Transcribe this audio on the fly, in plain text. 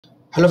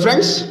Hello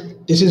friends,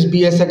 this is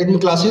BS academy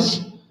classes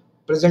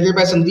presented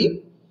by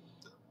Sandeep.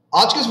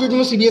 आज के इस वीडियो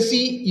में सीबीएसई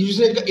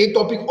यूजीसी नेट का एक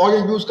टॉपिक और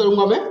इंट्रोड्यूस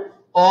करूंगा मैं।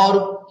 और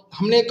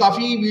हमने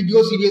काफी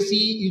वीडियो सीबीएसई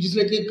यूजीसी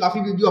नेट के काफी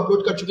वीडियो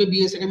अपलोड कर चुके हैं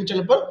BS एकेडमी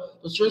चैनल पर,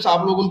 तो स्टूडेंट्स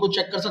आप लोग उनको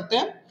चेक कर सकते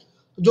हैं।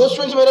 तो जो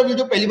स्टूडेंट्स मेरा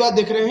वीडियो पहली बार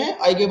देख रहे हैं,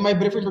 I give my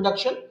brief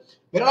introduction.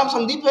 मेरा नाम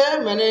संदीप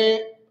है, मैंने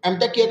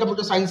एमटेक किया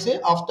कंप्यूटर साइंस से।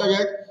 After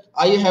that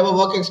I have a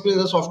work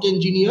experience as software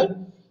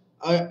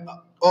engineer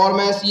और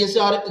मैं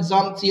CSIR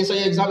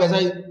exam as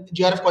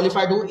JRF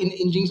qualified हूँ इन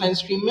इंजीनियरिंग साइंस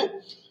स्ट्रीम में।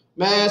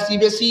 मैं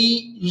CBSE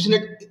UGC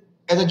net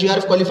as a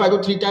JRF qualified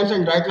हूँ 3 times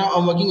and right now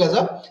I am working as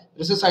a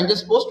research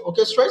scientist post.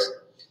 Okay students,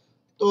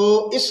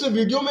 तो इस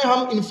video में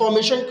हम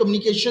इंफॉर्मेशन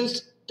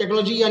कम्युनिकेशंस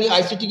टेक्नोलॉजी यानी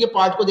ICT के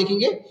पार्ट को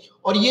देखेंगे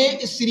और ये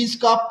इस सीरीज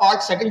का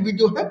पार्ट 2nd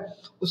वीडियो है।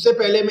 उससे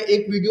पहले मैं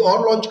एक वीडियो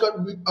और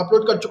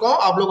अपलोड कर चुका हूँ,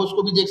 आप लोग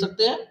उसको भी देख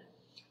सकते हैं।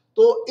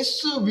 तो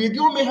इस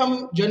वीडियो में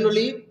हम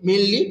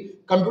मेनली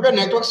कंप्यूटर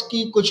नेटवर्क्स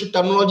की कुछ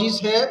टर्मिनोलॉजीज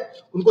है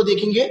उनको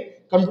देखेंगे।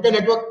 कंप्यूटर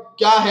नेटवर्क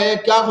क्या है,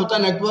 क्या होता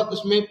है नेटवर्क,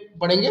 उसमें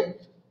पढ़ेंगे।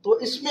 तो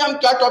इसमें हम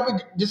क्या टॉपिक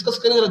डिस्कस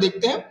करें जरा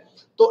देखते हैं।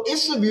 तो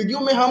इस वीडियो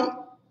में हम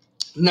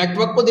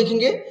नेटवर्क को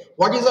देखेंगे,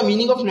 what is the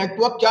meaning of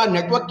network, क्या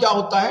नेटवर्क क्या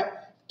होता है,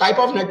 टाइप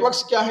ऑफ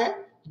नेटवर्क्स क्या है,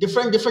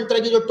 डिफरेंट तरह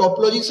की जो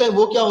टोपोलॉजीज है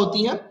वो क्या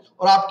होती हैं,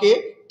 और आपके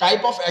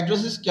टाइप ऑफ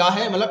एड्रेसेस क्या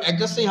है। मतलब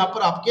एड्रेस से यहाँ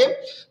पर आपके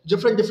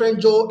डिफरेंट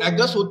जो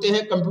एड्रेस होते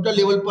हैं कंप्यूटर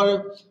लेवल पर,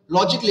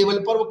 लॉजिक लेवल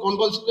पर, वो कौन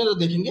कौन से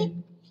देखेंगे।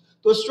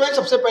 तो स्टूडेंट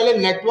सबसे पहले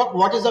network,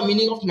 what is the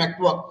meaning of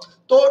network.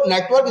 तो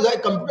network is a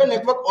computer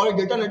network और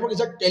data network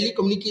is a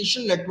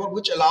telecommunication network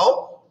which allow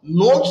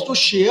nodes to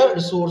share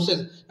resources.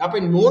 यहाँ पे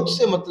नोड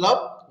से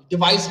मतलब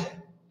डिवाइस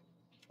है।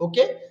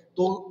 ओके,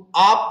 तो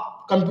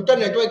आप कंप्यूटर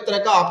नेटवर्क एक तरह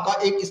का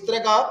आपका एक इस तरह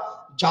का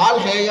जाल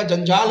है या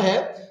जंजाल है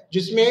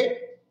जिसमें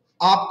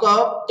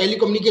आपका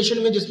टेलीकम्युनिकेशन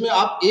में, जिसमें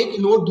आप एक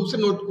नोड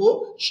दूसरे नोड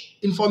को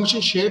इंफॉर्मेशन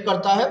शेयर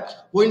करता है।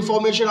 वो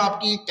इंफॉर्मेशन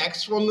आपकी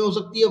टेक्स्ट फॉर्म में हो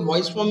सकती है,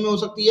 वॉइस फॉर्म में हो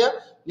सकती है,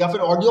 या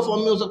फिर ऑडियो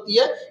फॉर्म में हो सकती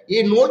है।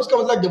 ये नोड्स का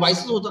मतलब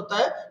डिवाइसेस हो सकता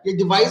है। ये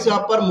डिवाइस यहाँ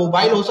पर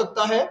मोबाइल हो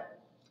सकता है,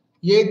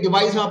 ये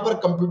डिवाइस यहाँ पर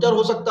कंप्यूटर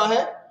हो सकता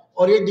है,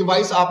 और ये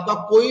डिवाइस आपका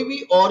कोई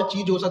भी और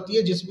चीज हो सकती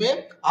है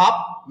जिसमें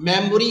आप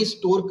मेमोरी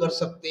स्टोर कर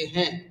सकते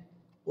हैं।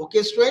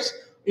 ओके स्टूडेंट्स,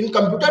 इन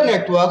कंप्यूटर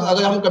नेटवर्क,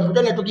 अगर हम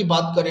कंप्यूटर नेटवर्क की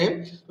बात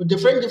करें तो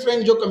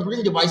डिफरेंट जो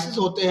कंप्यूटिंग डिवाइसेस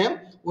होते हैं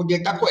वो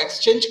डेटा को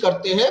एक्सचेंज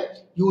करते हैं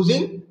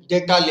यूजिंग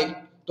डेटा लिंक।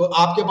 तो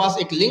आपके पास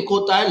एक लिंक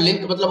होता है,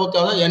 लिंक मतलब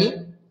होता है यानी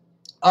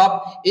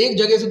आप एक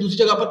जगह से दूसरी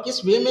जगह पर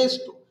किस वे में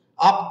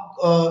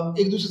आप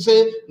एक दूसरे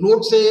से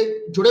नोड से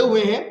जुड़े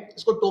हुए हैं,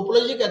 इसको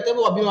टोपोलॉजी कहते हैं,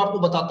 वो अभी मैं आपको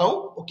बताता हूं।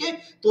 ओके,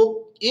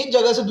 तो एक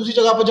जगह से दूसरी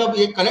जगह पर जब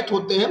ये कनेक्ट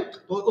होते हैं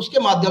तो उसके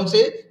माध्यम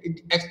से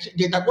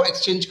डेटा को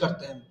एक्सचेंज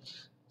करते हैं।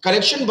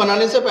 कनेक्शन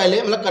बनाने से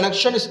पहले, मतलब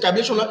कनेक्शन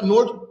एस्टेब्लिश होना,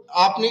 नोड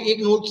आपने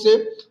एक नोड से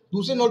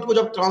दूसरे नोड को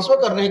जब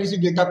ट्रांसफर कर रहे हैं किसी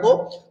डेटा को,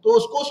 तो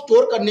उसको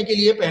स्टोर करने के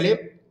लिए पहले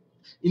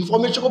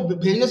इंफॉर्मेशन को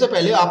भेजने से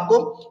पहले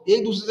आपको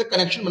एक दूसरे से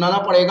कनेक्शन बनाना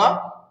पड़ेगा।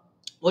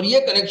 और ये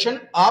कनेक्शन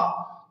आप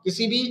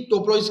किसी भी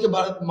टोपोलॉजी के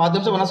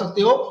माध्यम से बना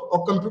सकते हो। और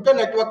कंप्यूटर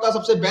नेटवर्क का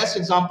सबसे बेस्ट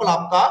एग्जांपल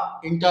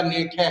आपका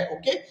इंटरनेट है।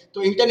 ओके,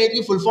 तो इंटरनेट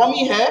की फुल फॉर्म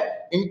ही है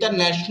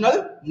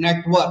इंटरनेशनल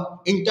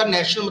नेटवर्क।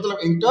 इंटरनेशनल मतलब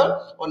इंटर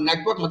और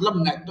नेटवर्क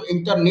मतलब नेट। तो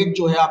इंटरनेट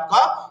जो है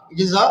आपका, it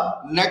is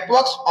a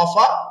networks of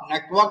a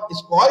network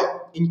is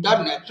called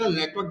international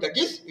network, that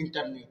is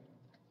internet.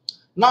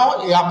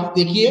 Now ये आप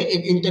देखिए,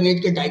 एक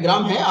इंटरनेट के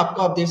डायग्राम है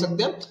आपका, आप देख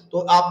सकते हैं। तो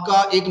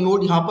आपका एक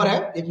नोड यहाँ पर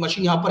है, एक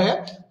मशीन यहाँ पर है,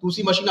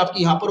 दूसरी मशीन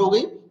आपकी यहाँ पर हो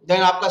गई,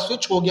 देन आपका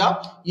स्विच हो गया,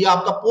 ये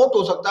आपका पोर्ट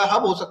हो सकता है,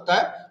 हब हो सकता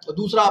है, और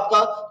दूसरा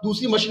आपका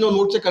दूसरी मशीन और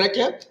नोड से कनेक्ट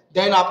है।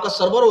 देन आपका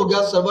सर्वर हो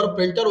गया, सर्वर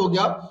प्रिंटर हो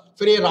गया,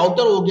 फिर ये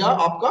राउटर हो गया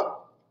आपका।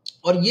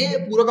 और ये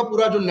पूरा का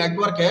पूरा जो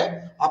नेटवर्क है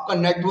आपका,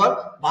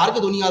 नेटवर्क बाहर की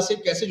दुनिया से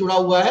कैसे जुड़ा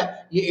हुआ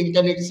है, ये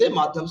इंटरनेट से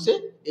माध्यम से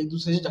एक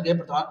दूसरे से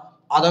जगह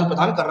आदान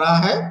प्रदान कर रहा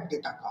है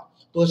डेटा का।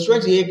 तो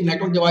स्टूडेंट्स, ये एक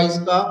नेटवर्क डिवाइस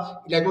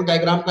का, नेटवर्क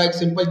डायग्राम का एक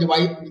सिंपल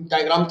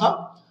डायग्राम था।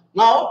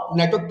 Now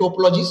network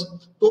topologies.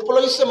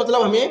 टोपोलॉजीज से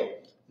मतलब हमें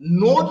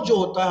नोड जो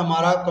होता है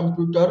हमारा,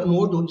 कंप्यूटर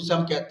नोड जिसे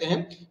हम कहते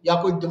हैं, या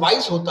कोई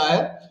डिवाइस होता है,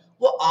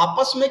 वो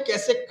आपस में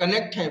कैसे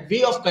कनेक्ट है,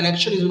 way of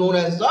connection is known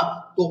as the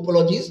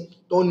topologies.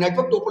 तो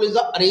network topology is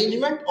the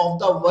arrangement of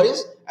the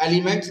various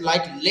elements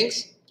like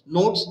links,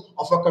 nodes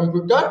of a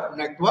computer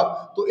network.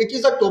 So it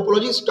is a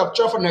topology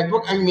structure of a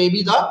network and may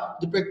be the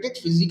depicted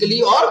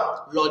physically or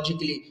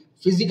logically.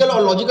 Physical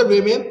और logical वे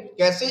में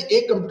कैसे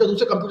एक computer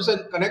दूसरे computer से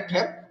connect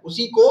है,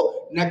 उसी को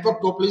network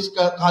topology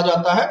कहा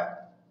जाता है।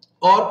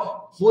 और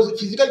वो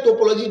फिजिकल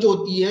टोपोलॉजी जो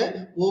होती है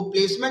वो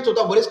प्लेसमेंट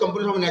होता है various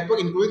components of network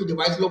including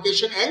device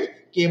location and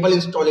cable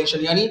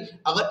installation. यानी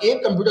अगर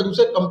एक कंप्यूटर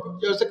दूसरे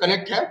कंप्यूटर से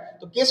कनेक्ट है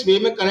तो किस वे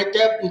में कनेक्ट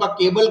है, उनका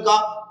केबल का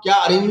क्या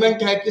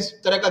अरेंजमेंट है, किस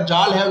तरह का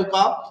जाल है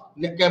उनका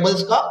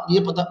केबल्स का, ये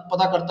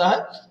पता करता है।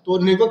 तो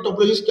नेटवर्क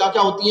टोपोलॉजीज क्या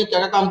क्या होती है, क्या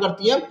क्या काम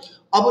करती है।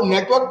 अब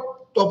नेटवर्क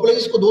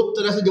टोपोलॉजीज को 2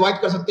 तरह से डिवाइड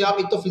कर सकते हैं आप।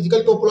 एक तो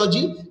फिजिकल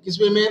टोपोलॉजी,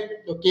 जिसमें में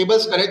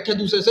केबल्स कनेक्ट है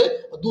दूसरे से,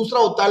 और दूसरा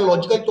होता है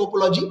लॉजिकल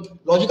टोपोलॉजी।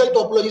 लॉजिकल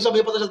टोपोलॉजी से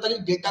हमें पता चलता है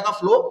कि डेटा का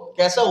फ्लो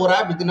कैसा हो रहा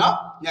है विद इन अ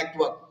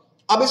नेटवर्क।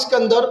 अब इसके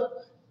अंदर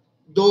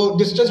जो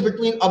डिस्टेंस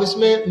बिटवीन, अब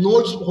इसमें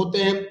नोड्स होते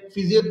हैं,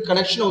 फिजिकल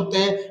कनेक्शन होते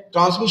हैं,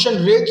 ट्रांसमिशन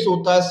रेट्स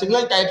होता है,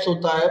 सिग्नल टाइप्स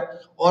होता है,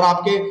 और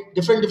आपके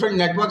डिफरेंट डिफरेंट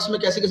नेटवर्क्स में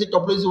कैसे कैसे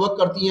टोपोलॉजीज वर्क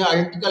करती हैं,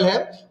 आइडेंटिकल है,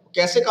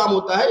 कैसे काम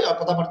होता है या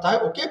पता पड़ता है।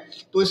 ओके,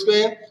 तो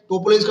इसमें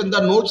टोपोलॉजीज के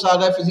अंदर नोड्स आ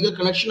गए, फिजिकल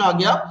कनेक्शन आ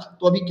गया।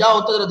 तो अभी क्या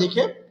होता है जरा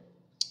देखें।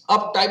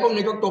 अब टाइप ऑफ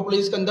नेटवर्क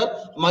टोपोलॉजीज के अंदर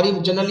हमारी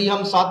जनरली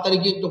हम 7 तरह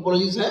की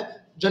टोपोलॉजीज हैं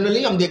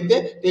जनरली हम देखते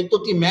हैं। तो एक तो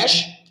थी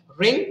मैश,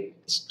 रिंग,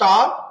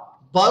 स्टार,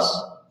 बस,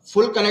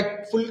 full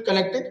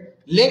connected,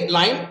 link,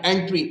 line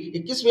and tree. ये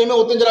किस वे में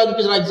होते हैं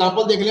जरा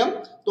एग्जांपल देख लें हम।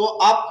 तो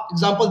आप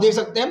एग्जांपल देख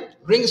सकते हैं।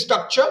 रिंग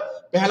स्ट्रक्चर,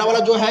 पहला वाला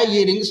जो है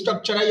ये रिंग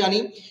स्ट्रक्चर है, यानी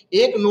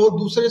एक नोड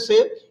दूसरे से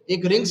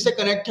एक रिंग से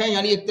कनेक्ट है,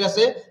 यानी एक तरह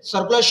से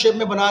सर्कुलर शेप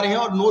में बना रहे हैं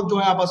और नोड जो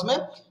है आपस में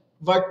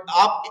बट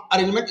आप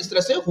अरेंजमेंट इस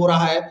तरह से हो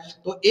रहा है।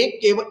 तो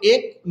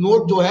एक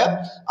नोड जो है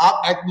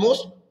आप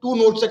एटमोस्ट 2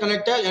 नोड से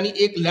कनेक्ट है, यानी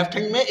एक लेफ्ट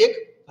हैंड में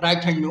एक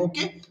राइट हैंड में।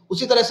 ओके,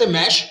 उसी तरह से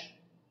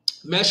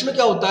मैश में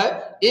क्या होता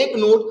है, एक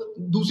नोड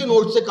दूसरे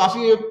नोड से काफी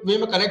वे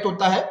में कनेक्ट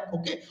होता है।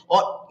 ओके,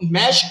 और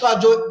मैश का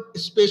जो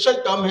स्पेशल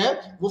टर्म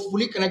है वो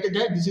फुली कनेक्टेड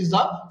है। This is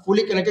the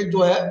fully connected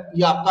जो है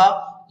ये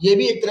आपका, ये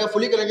भी एक तरह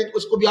फुली कनेक्टेड,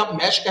 उसको भी आप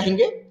मैश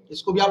कहेंगे,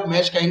 इसको भी आप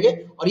मैश कहेंगे।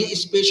 और ये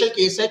स्पेशल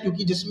केस है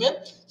क्योंकि जिसमें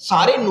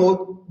सारे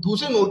नोड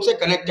दूसरे नोड से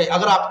कनेक्ट है।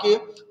 अगर आपके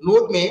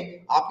नोड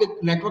में, आपके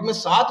नेटवर्क में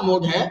 7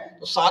 नोड हैं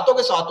तो सातों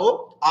के सातों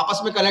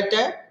आपस में कनेक्ट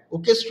है।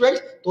 ओके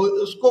स्टूडेंट्स, तो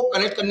उसको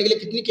कनेक्ट करने के लिए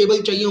कितनी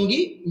केबल चाहिए होंगी,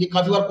 ये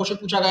काफी बार क्वेश्चन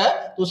पूछा गया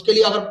है। तो उसके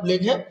लिए अगर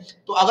देखें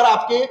तो अगर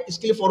आपके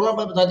इसके लिए फॉर्मूला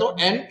मैं बता देता हूं,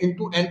 n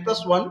 ×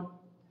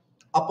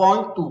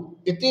 n+1/2,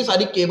 इतनी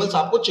सारी केबल्स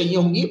आपको चाहिए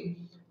होंगी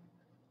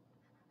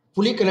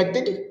फुली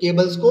कनेक्टेड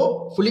केबल्स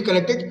को, फुली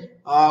कनेक्टेड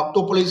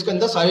टोपोलॉजीज के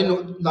अंदर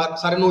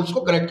सारे नोड्स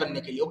को कनेक्ट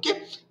करने के लिए। ओके,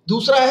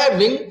 दूसरा है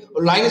रिंग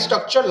लाइन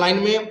स्ट्रक्चर। लाइन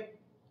में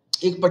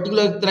एक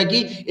पर्टिकुलर तरह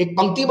की एक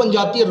पंक्ति बन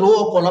जाती है रो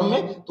और कॉलम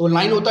में। तो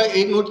लाइन होता है,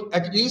 एक नोड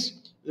एटलीस्ट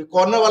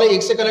कॉर्नर वाले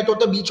एक से कनेक्ट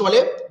होते हैं, बीच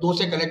वाले 2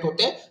 से कनेक्ट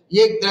होते हैं।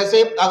 ये एक तरह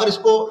से अगर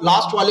इसको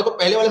लास्ट वाले को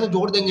पहले वाले से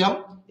जोड़ देंगे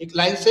हम एक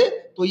लाइन से,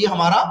 तो ये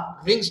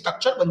हमारा रिंग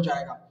स्ट्रक्चर बन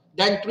जाएगा।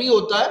 देन ट्री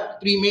होता है,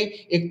 ट्री में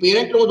एक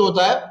पेरेंट नोड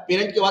होता है,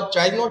 पेरेंट के बाद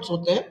चाइल्ड नोड्स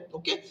होते हैं।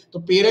 ओके, तो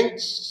पेरेंट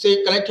से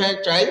कनेक्ट है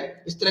चाइल्ड,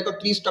 इस तरह का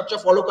ट्री स्ट्रक्चर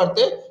फॉलो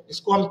करते हैं,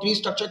 इसको हम ट्री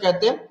स्ट्रक्चर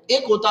कहते हैं।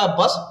 एक होता है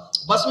बस।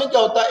 बस में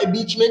क्या होता है,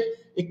 बीच में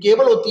एक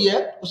केबल होती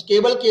है, उस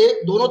केबल के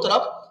दोनों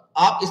तरफ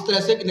आप इस तरह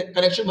से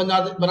कनेक्शन बना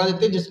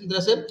देते हैं, जिस तरह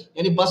से,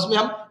 यानी बस में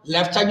हम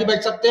लेफ्ट साइड भी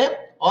बैठ सकते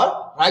हैं और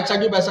राइट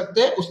साइड भी बैठ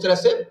सकते हैं, उस तरह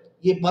से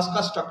ये बस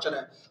का स्ट्रक्चर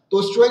है।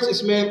 तो स्टूडेंट्स,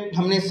 इसमें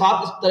हमने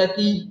 7 इस तरह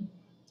की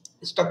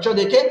स्ट्रक्चर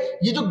देखे।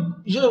 ये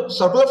जो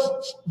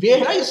सर्कुलर वे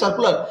है ना, ये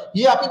सर्कुलर,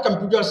 ये आपके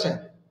कंप्यूटर्स हैं।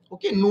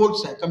 ओके,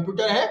 नोड्स हैं,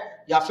 कंप्यूटर है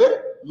या फिर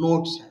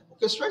नोड्स हैं।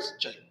 ओके स्टूडेंट्स,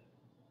 चलिए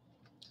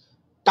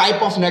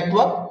टाइप ऑफ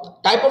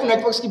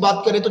नेटवर्क्स की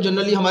बात करें तो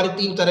जनरली हमारे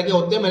 3 तरह के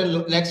होते हैं।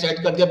 मैंने नेक्स्ट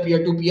ऐड कर दिया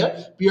peer to peer.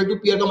 Peer to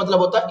peer का मतलब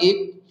होता है एक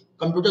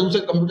कंप्यूटर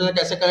दूसरे कंप्यूटर से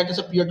कैसे कनेक्ट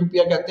है, पीयर टू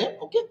पीयर कहते हैं।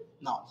 ओके,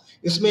 नाउ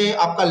इसमें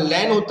आपका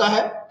लैन होता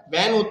है,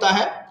 वैन होता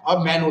है और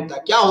मैन होता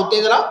है। क्या होते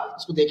हैं जरा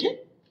इसको देखें।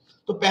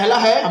 तो पहला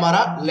है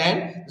हमारा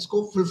लैन,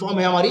 इसको फुल फॉर्म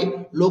है हमारी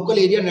लोकल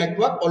एरिया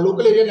नेटवर्क। और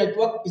local area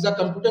network is a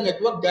computer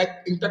network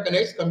that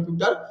interconnects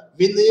computer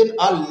with in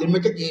a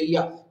limited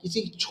area.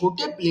 किसी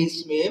छोटे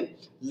प्लेस में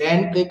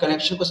लैन के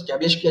कनेक्शन को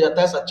एस्टैब्लिश किया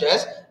जाता है, such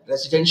as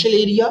residential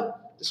area,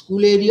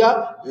 school area,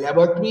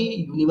 laboratory,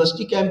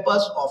 university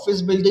campus,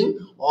 office building.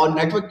 और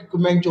नेटवर्क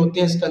इक्विपमेंट जो होते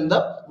हैं इसके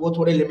अंदर वो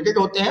थोड़े लिमिटेड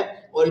होते हैं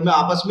और इनमें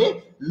आपस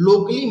में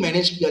लोकली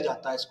मैनेज किया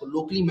जाता है, इसको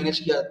लोकली मैनेज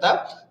किया जाता है।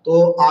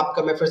 तो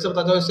आपका मैं फिर से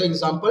बताता हूँ इससे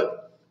एग्जाम्पल।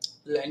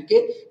 लैन के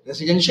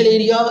residential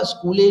area,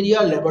 school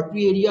area,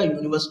 laboratory area,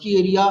 university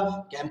area,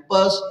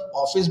 campus,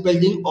 office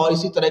building और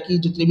इसी तरह की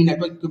जितने भी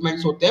नेटवर्क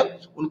इक्विपमेंट्स होते हैं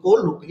उनको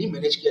लोकली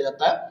मैनेज किया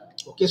जाता है।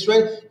 ओके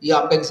स्टूडेंट, ये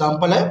आपका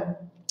एग्जांपल है।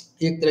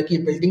 एक तरह की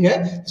बिल्डिंग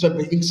है, इसमें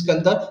बिल्डिंग्स के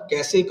अंदर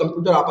कैसे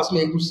कंप्यूटर आपस में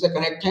एक दूसरे से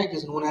कनेक्ट है, it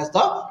is known as the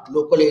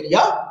local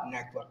area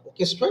network.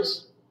 Okay students,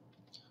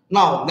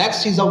 now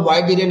next is a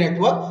wide area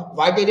network.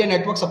 Wide area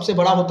network सबसे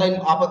बड़ा होता है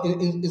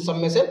इन सब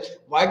में से।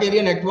 Wide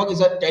area network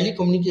is a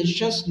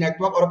telecommunications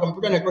network और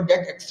computer network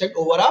that extend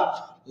over a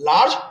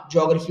large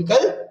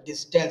geographical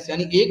distance.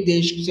 यानी एक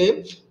देश से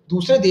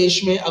दूसरे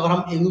देश में अगर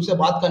हम एक दूसरे से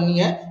बात करनी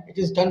है, it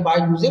is done by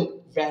using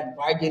van,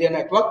 wide area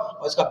network.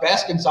 और इसका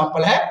बेस्ट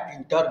एग्जांपल है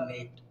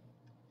internet.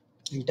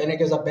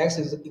 Internet is the best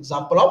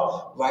example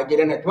of wide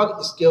area network.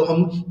 इसके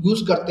हम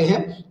यूज करते हैं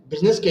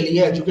बिजनेस के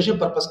लिए, एजुकेशन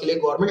पर्पस के लिए।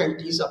 गवर्नमेंट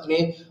एंटिटीज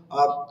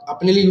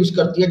अपने लिए यूज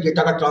करती है,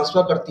 डेटा का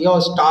ट्रांसफर करती है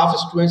और स्टाफ,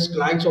 स्टूडेंट्स,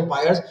 क्लाइंट्स और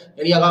बायर्स।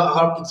 यानी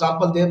अगर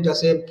एग्जांपल दें,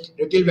 जैसे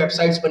रिटेल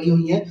वेबसाइट्स बनी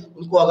हुई हैं,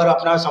 उनको अगर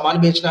अपना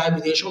सामान बेचना है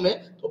विदेशों में,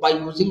 तो by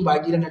using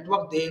wide area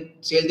network they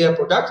sell their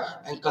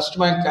products and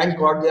customer and client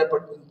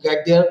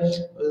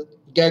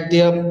get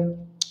their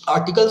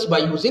articles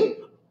by using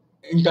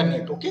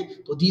internet. Okay,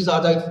 तो these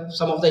are the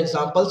some of the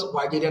examples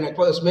wide area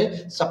network.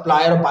 इसमें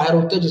सप्लायर और buyer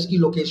होते हैं जिसकी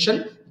location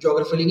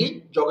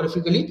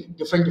geographically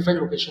different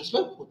locations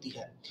में होती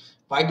है।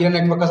 Wide area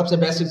network का सबसे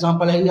बेस्ट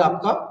एग्जांपल है ये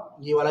आपका,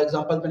 ये वाला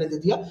एग्जांपल मैंने दे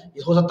दिया।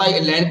 ये हो सकता है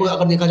लैंड को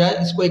अगर देखा जाए,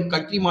 इसको एक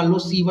कंट्री मान लो,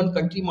 C1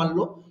 कंट्री मान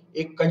लो,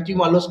 एक कंट्री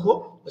मान लो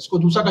इसको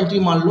दूसरा कंट्री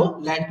मान लो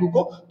लैंड 2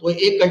 को, तो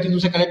एक कंट्री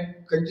दूसरे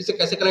कंट्री से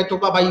कैसे कनेक्ट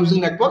होगा? By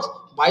using networks,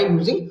 by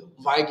using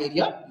wide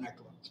area network.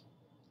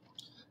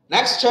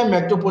 Next है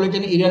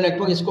मेट्रोपॉलिटन एरिया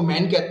नेटवर्क, इसको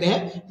मैन कहते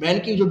हैं। मैन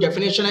की जो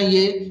डेफिनेशन है,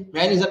 ये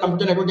man is a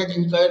computer network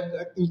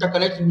that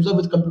interconnect user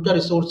with computer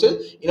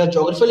resources in a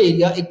geographical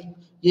area.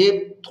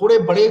 ये थोड़े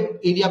बड़े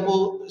एरिया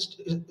को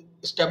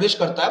एस्टेब्लिश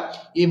करता है।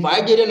 ये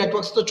वाइड एरिया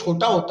नेटवर्क से तो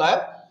छोटा होता है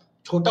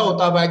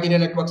वाइड एरिया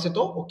नेटवर्क से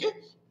तो, ओके,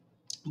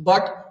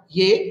 बट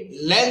ये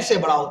लेंथ से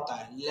बड़ा होता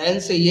है, लेंथ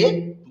से ये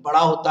बड़ा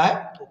होता है,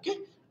 ओके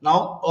नाउ।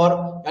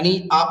 और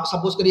यानी आप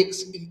सपोज करिए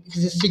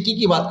किसी सिटी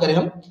की बात करें,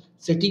 हम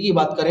सिटी की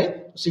बात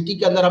करें तो सिटी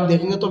के अंदर हम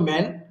देखेंगे तो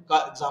मैन का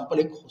एग्जांपल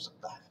एक हो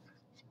सकता है।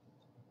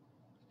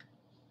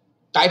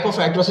 टाइप ऑफ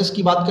एड्रेसेस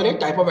की बात करें,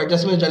 टाइप ऑफ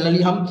एड्रेस में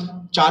जनरली हम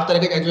 4 तरह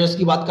के एड्रेस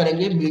की बात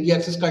करेंगे। मीडिया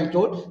एक्सेस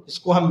कंट्रोल,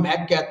 इसको हम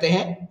मैक कहते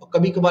हैं, और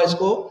कभी कभार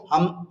इसको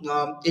हम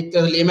एक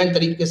लेमैन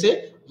तरीके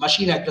से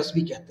मशीन एड्रेस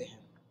भी कहते हैं,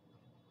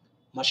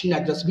 मशीन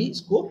एड्रेस भी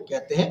इसको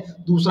कहते हैं।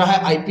 दूसरा है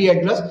आईपी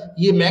एड्रेस,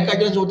 ये मैक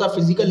एड्रेस जो होता है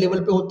फिजिकल लेवल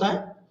पे होता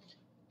है,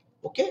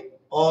 ओके।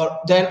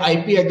 और देन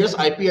आईपी एड्रेस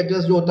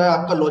जो होता है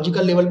आपका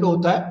लॉजिकल लेवल पे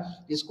होता है,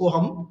 जिसको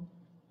हम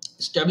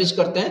स्टैब्लिश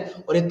करते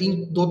हैं। और ये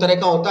दो तरह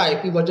का होता है,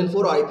 आईपी वर्जन 4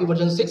 और आईपी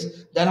वर्जन 6।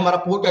 देन हमारा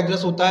पोर्ट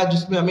एड्रेस होता है,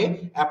 जिसमें हमें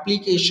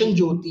एप्लीकेशंस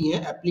जो होती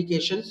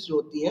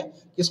हैं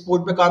किस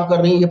पोर्ट पे काम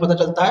कर रही है ये पता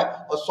चलता है।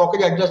 और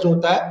सॉकेट एड्रेस जो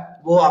होता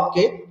है वो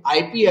आपके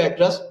IP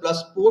address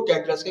plus port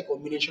address के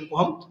कॉम्बिनेशन को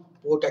हम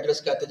पोर्ट एड्रेस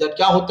कहते हैं।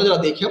 क्या होता है जरा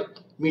देखिए,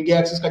 मीडिया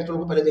एक्सेस कंट्रोल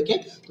को पहले देखें।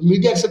 तो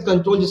मीडिया एक्सेस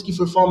कंट्रोल जिसकी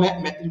फुल फॉर्म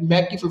है,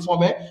 मैक की फुल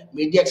फॉर्म है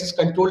मीडिया एक्सेस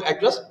कंट्रोल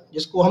एड्रेस,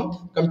 जिसको हम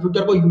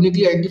कंप्यूटर को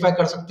यूनिकली आइडेंटिफाई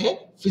कर सकते हैं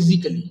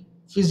फिजिकली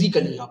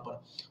यहाँ पर।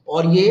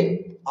 और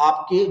ये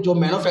आपके जो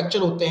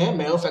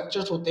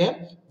मैन्युफैक्चरर्स होते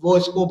हैं वो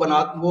इसको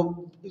वो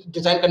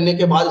डिजाइन करने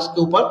के बाद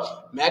इसके ऊपर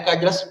मैक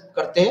एड्रेस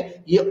करते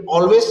हैं। ये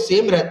ऑलवेज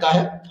सेम रहता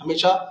है,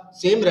 हमेशा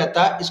सेम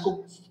रहता है। इसको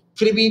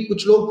फिर भी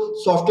कुछ लोग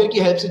सॉफ्टवेयर की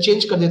हेल्प से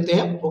चेंज कर देते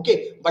हैं, ओके,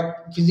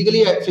 बट फिजिकल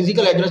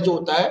एड्रेस जो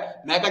होता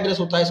है, मैक एड्रेस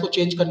होता है, इसको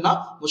चेंज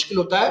करना मुश्किल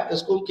होता है।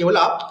 इसको केवल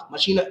आप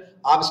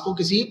इसको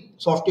किसी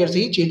सॉफ्टवेयर से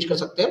ही चेंज कर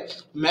सकते हैं।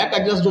 मैक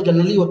एड्रेस जो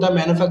जनरली होता है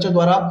मैन्युफैक्चरर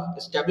द्वारा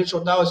एस्टेब्लिश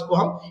होता है, और इसको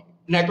हम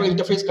नेटवर्क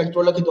इंटरफेस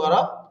कंट्रोलर के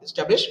द्वारा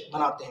एस्टेब्लिश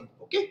बनाते हैं,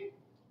 ओके,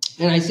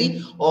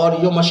 एनआईसी। और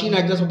जो मशीन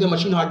एड्रेस होते हैं,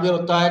 मशीन हार्डवेयर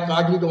होता है,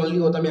 कार्ड रीड ओनली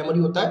होता है, मेमोरी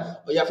होता है,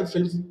 और या फिर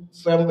फिल्म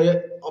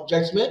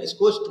ऑब्जेक्ट्स में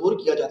इसको स्टोर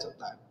किया जा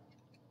सकता है।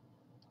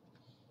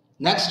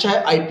 नेक्स्ट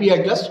है आईपी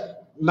एड्रेस।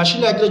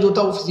 मशीन एड्रेस जो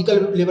था वो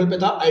फिजिकल लेवल पे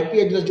था। आईपी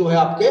एड्रेस जो है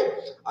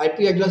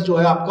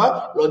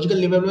आपका लॉजिकल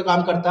लेवल पे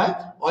काम करता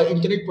है। और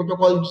इंटरनेट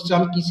प्रोटोकॉल जिससे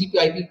हम टीसीपी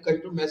आईपी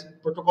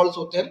प्रोटोकॉल्स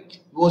होते हैं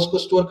वो इसको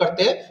स्टोर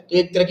करते हैं। तो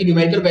एक तरह की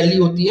न्यूमेरिकल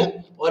वैल्यू होती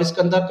है, और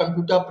इसके अंदर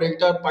कंप्यूटर,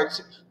 प्रिंटर,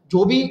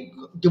 जो भी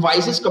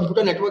डिवाइसेस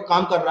कंप्यूटर नेटवर्क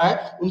काम कर रहा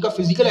है उनका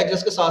फिजिकल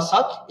एड्रेस के साथ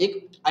साथ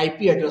एक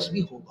आईपी एड्रेस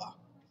भी होगा,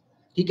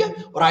 ठीक है।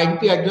 और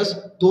आईपी एड्रेस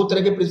 2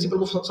 तरह के प्रिंसिपल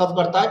को सर्व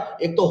करता है,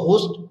 एक तो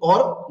होस्ट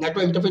और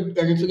नेटवर्क इंटरफेस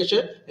आइडेंटिफिकेशन,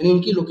 यानी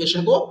उनकी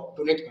लोकेशन को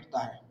डोनेट करता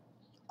है।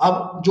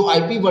 अब जो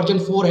आईपी वर्जन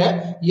 4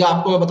 है, ये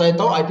आपको मैं बता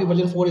देता हूँ। IP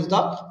version 4 is the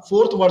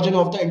 4th version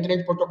of the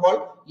internet protocol.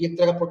 ये एक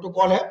तरह का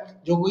प्रोटोकॉल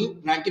है जो कोई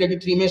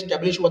 1983 में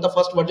एस्टेब्लिश हुआ था।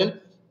 फर्स्ट वर्जन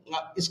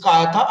इसका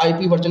आया था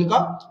आईपी वर्जन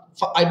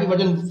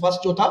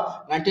फर्स्ट जो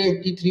था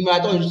 1983 में आया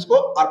था, और जिसको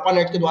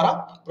ARPANET के द्वारा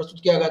प्रस्तुत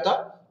किया गया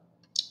था,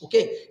 okay.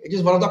 It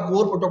is one of the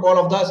core protocol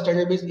of the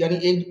standard base, यानी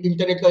एक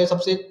इंटरनेट का ये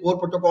सबसे कोर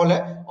प्रोटोकॉल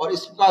है। और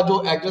इसका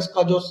जो एड्रेस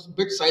का जो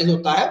बिट साइज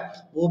होता है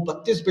वो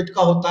 32 बिट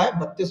का होता है,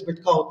 32 बिट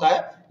का होता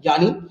है,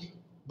 यानी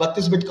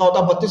 32 बिट का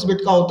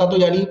होता तो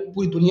यानी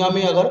पूरी दुनिया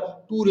में अगर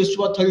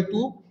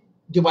 2⁻32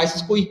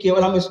 डिवाइसेस को ही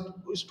केवल हम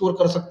स्टोर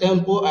कर सकते हैं,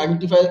 उनको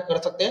आइडेंटिफाई कर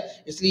सकते हैं।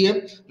 इसलिए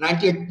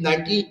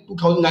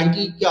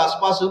 2090 के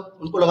आसपास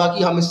उनको लगा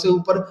कि हम इससे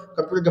ऊपर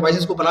कंप्यूटर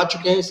डिवाइसेस को बना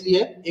चुके हैं,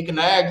 इसलिए एक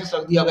नया एड्रेस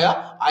रख दिया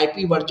गया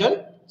आईपी वर्जन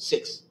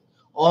 6।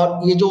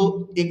 और ये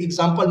जो एक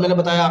एग्जांपल मैंने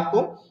बताया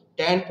आपको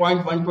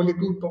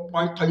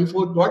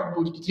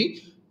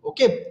 10.122.34.23,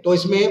 ओके, तो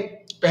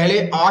इसमें पहले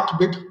 8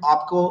 बिट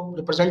आपको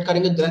रिप्रेजेंट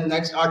करेंगे,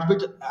 नेक्स्ट 8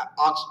 बिट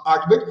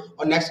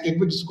और नेक्स्ट 8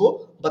 बिट जिसको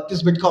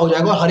 32 बिट का हो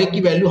जाएगा। हर एक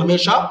की वैल्यू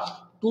हमेशा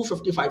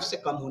 255 से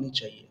कम होनी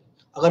चाहिए।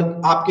 अगर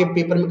आपके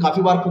पेपर में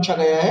काफी बार पूछा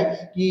गया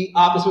है कि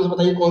आप इसमें से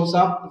बताइए कौन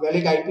सा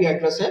वैलिड आईपी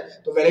एड्रेस है,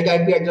 तो वैलिड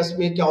आईपी एड्रेस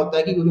में क्या होता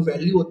है कि जो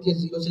वैल्यू होती है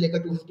 0 से लेकर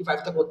 255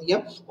 तक होती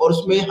है, और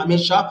उसमें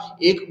हमेशा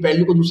एक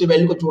वैल्यू को दूसरे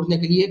वैल्यू को जोड़ने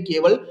के लिए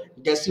केवल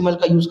डेसिमल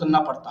का यूज करना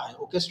पड़ता है,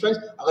 ओके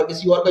स्टूडेंट्स। अगर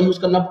किसी और का यूज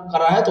कर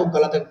रहा है तो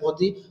गलत है।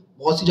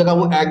 बहुत सी जगह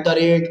वो @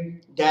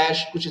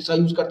 डैश कुछ ऐसा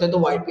यूज करते हैं, तो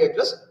वो आईपी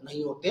एड्रेस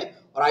नहीं होते।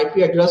 और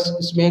आईपी एड्रेस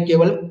इसमें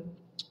केवल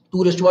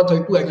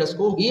 2⁻32 एड्रेस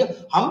को ही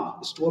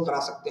हम स्टोर करा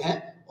सकते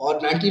हैं। और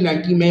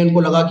 1990 में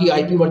उनको लगा कि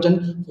आईपी वर्जन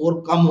 4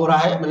 कम हो रहा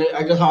है, मतलब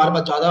एड्रेस हमारे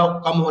पास ज्यादा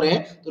कम हो रहे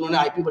हैं, तो उन्होंने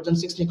आईपी वर्जन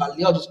 6 निकाल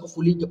दिया और जिसको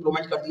फुली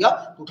डिप्लोमेट कर दिया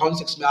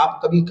 2006 में। आप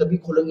कभी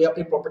खोलेंगे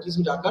अपनी प्रॉपर्टीज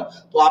में जाकर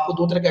तो आपको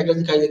 2 तरह के एड्रेस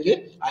दिखाई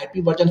देंगे,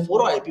 आईपी वर्जन 4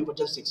 और आईपी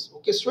वर्जन 6,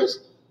 ओके स्टूडेंट्स।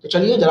 तो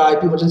चलिए जरा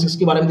आईपी वर्जन 6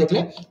 के बारे में देख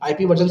लें।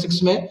 आईपी वर्जन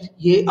 6 में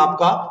ये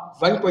आपका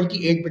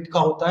 128 बिट का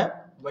होता है,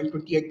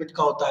 128 बिट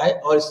का होता है।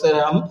 और इस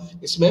तरह हम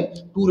इसमें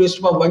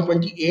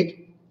 2⁻128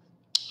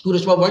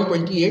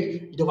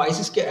 2^128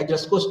 डिवाइसेस के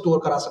एड्रेस को स्टोर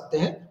करा सकते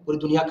हैं पूरी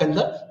दुनिया के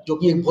अंदर, जो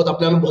कि एक बहुत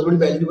अपने आप में बहुत बड़ी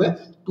वैल्यू है।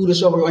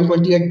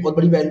 2^128 बहुत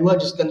बड़ी वैल्यू है,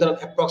 जिसके अंदर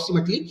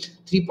अप्रोक्सीमेटली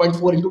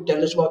 3.4 ×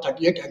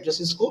 10^38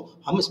 एड्रेसेस को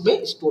हम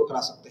इसमें स्टोर करा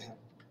सकते हैं।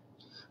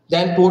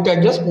 देन पोर्ट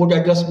एड्रेस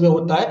में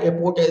होता है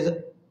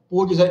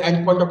port is an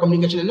and point of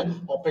communication in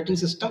operating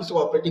system. So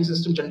operating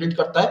system generate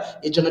करता है,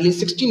 ये जनरली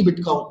 16 बिट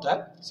का होता है,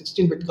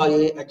 16 बिट का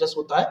ये एड्रेस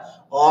होता है,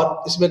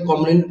 और इसमें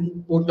कॉमन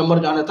पोर्ट नंबर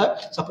जाना था।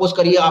 सपोज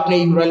करिए आपने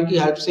यूआरएल की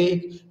हेल्प से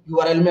एक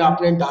यूआरएल में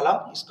आपने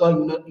डाला इसका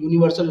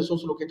यूनिवर्सल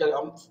रिसोर्स लोकेटर,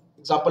 हम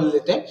एग्जांपल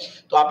लेते हैं,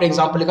 तो आपने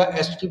एग्जांपल लिखा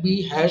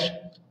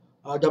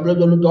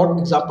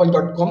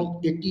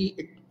http://www.example.com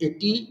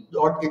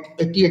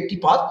 80.80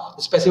 path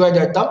specified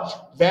at the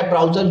web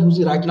browser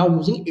using right now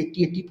using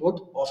 8080 port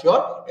of your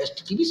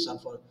HTTP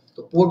server।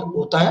 तो पोर्ट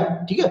होता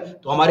है, ठीक है।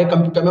 तो हमारे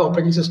कंप्यूटर में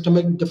ऑपरेटिंग सिस्टम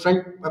में डिफरेंट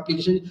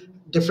एप्लीकेशन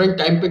डिफरेंट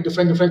टाइम पे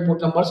डिफरेंट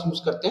पोर्ट नंबर्स यूज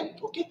करते हैं।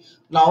 ओके,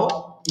 नाउ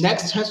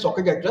नेक्स्ट है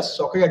सॉकेट एड्रेस।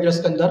 सॉकेट एड्रेस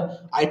के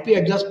अंदर IP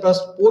address plus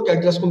port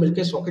address को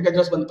मिलकर सॉकेट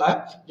एड्रेस बनता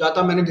है।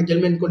 ज्यादा मैंने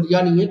डिटेल में इनको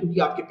लिया नहीं है, क्योंकि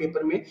आपके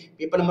पेपर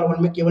नंबर 1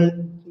 में केवल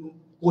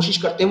कोशिश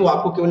करते हैं वो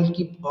आपको केवल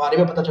इनकी बारे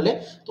में पता चले।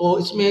 तो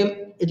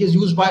इसमें it is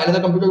used by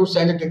another computer to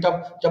send data.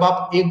 जब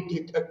आप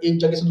एक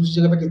जगह से दूसरी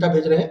जगह पे डेटा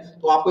भेज रहे हैं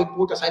तो आपको एक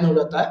पोर्ट असाइन हो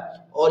जाता है,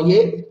 और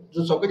ये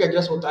जो सॉकेट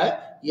एड्रेस होता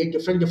है ये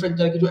डिफरेंट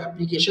तरह की जो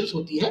एप्लीकेशंस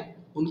होती है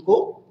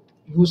उनको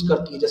यूज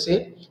करती है। जैसे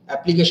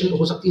एप्लीकेशन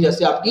हो सकती है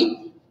जैसे आपकी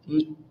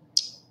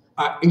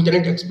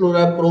इंटरनेट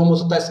एक्सप्लोरर, क्रोम हो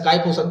सकता है,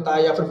 स्काइप हो सकता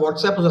है, या फिर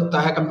व्हाट्सएप हो सकता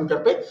है कंप्यूटर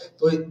पे।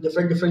 तो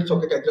डिफरेंट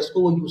सॉकेट एड्रेस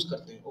को वो यूज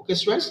करते हैं। ओके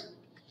स्टूडेंट्स,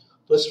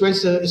 तो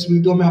स्टूडेंट्स इस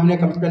वीडियो में हमने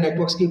कंप्यूटर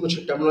नेटवर्क्स की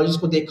कुछ टर्मिनोलॉजीज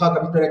को देखा,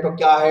 कंप्यूटर नेटवर्क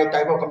क्या है,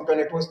 टाइप ऑफ कंप्यूटर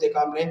नेटवर्क्स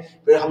देखा हमने,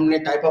 फिर हमने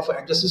टाइप ऑफ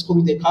एड्रेसेस को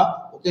भी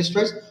देखा। ओके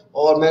स्टूडेंट्स,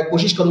 और मैं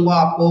कोशिश करूंगा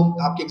आपको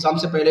आपके एग्जाम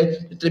से पहले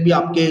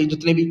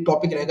जितने भी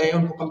टॉपिक रह गए हैं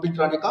उनको कंप्लीट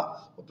कराने का।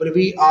 फिर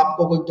भी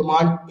आपको कोई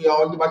डिमांड या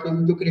और डिमांड कोई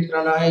वीडियो क्रिएट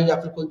कराना है या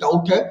फिर कोई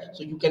डाउट है,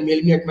 so you can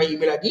mail me at my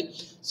email ID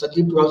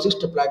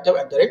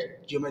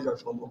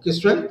sandeep2006@gmail.com। Okay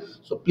student,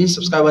 so please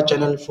subscribe our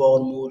channel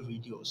for more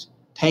videos.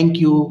 Thank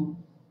you.